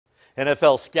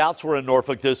NFL scouts were in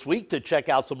Norfolk this week to check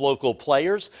out some local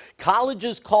players.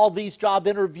 Colleges call these job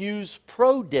interviews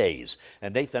pro days,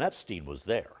 and Nathan Epstein was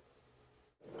there.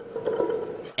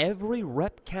 Every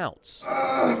rep counts,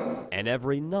 and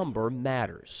every number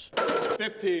matters.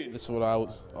 15. This is what I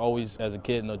was always, as a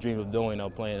kid, dreamed of doing,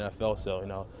 playing NFL.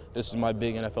 So, this is my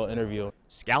big NFL interview.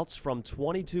 Scouts from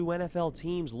 22 NFL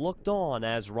teams looked on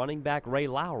as running back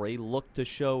Lawry looked to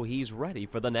show he's ready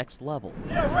for the next level.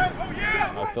 Yeah, right. Oh,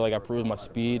 yeah. I feel like I proved my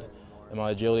speed and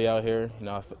my agility out here.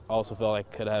 I also felt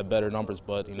like I could have had better numbers,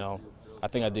 but, I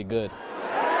think I did good.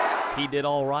 He did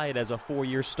all right as a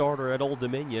four-year starter at Old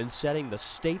Dominion, setting the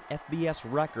state FBS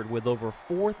record with over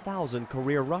 4,000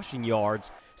 career rushing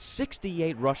yards,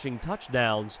 68 rushing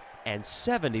touchdowns, and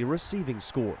 70 receiving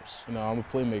scores. I'm a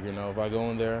playmaker. If I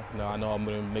go in there, I know I'm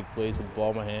going to make plays with the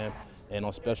ball in my hand and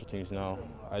on special teams. I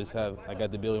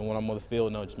got the ability when I'm on the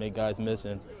field, just make guys miss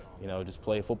and just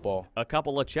play football. A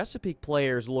couple of Chesapeake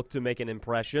players look to make an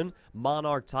impression.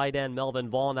 Monarch tight end Melvin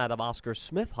Vaughn out of Oscar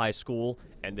Smith High School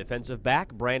and defensive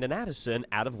back Brandon Addison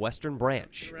out of Western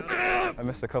Branch. I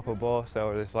missed a couple of balls that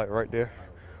were just right there,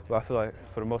 but I feel like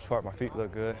for the most part my feet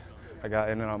look good. I got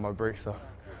in and out of my break, so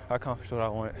I accomplished what I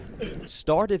wanted.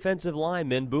 Star defensive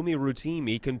lineman Bumi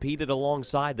Rutimi competed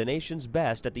alongside the nation's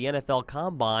best at the NFL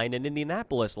Combine in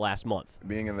Indianapolis last month.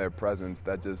 Being in their presence,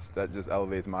 that just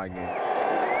elevates my game.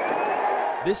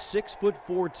 This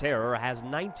 6'4" terror has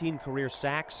 19 career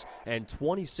sacks and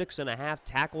 26.5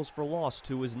 tackles for loss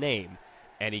to his name,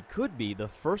 and he could be the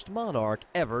first Monarch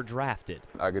ever drafted.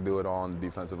 I could do it all on the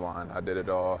defensive line. I did it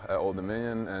all at Old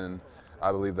Dominion, and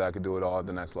I believe that I could do it all at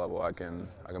the next level. I can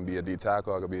be a D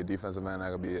tackle, I could be a defensive end,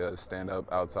 I could be a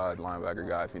stand-up outside linebacker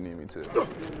guy if you need me to.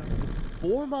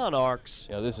 For Monarchs,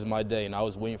 this is my day, and I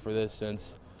was waiting for this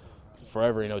since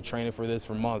forever. Training for this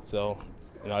for months. So,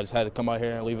 I just had to come out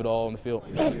here and leave it all on the field.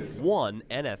 one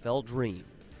NFL dream.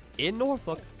 In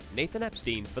Norfolk, Nathan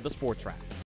Epstein for the Sports Wrap.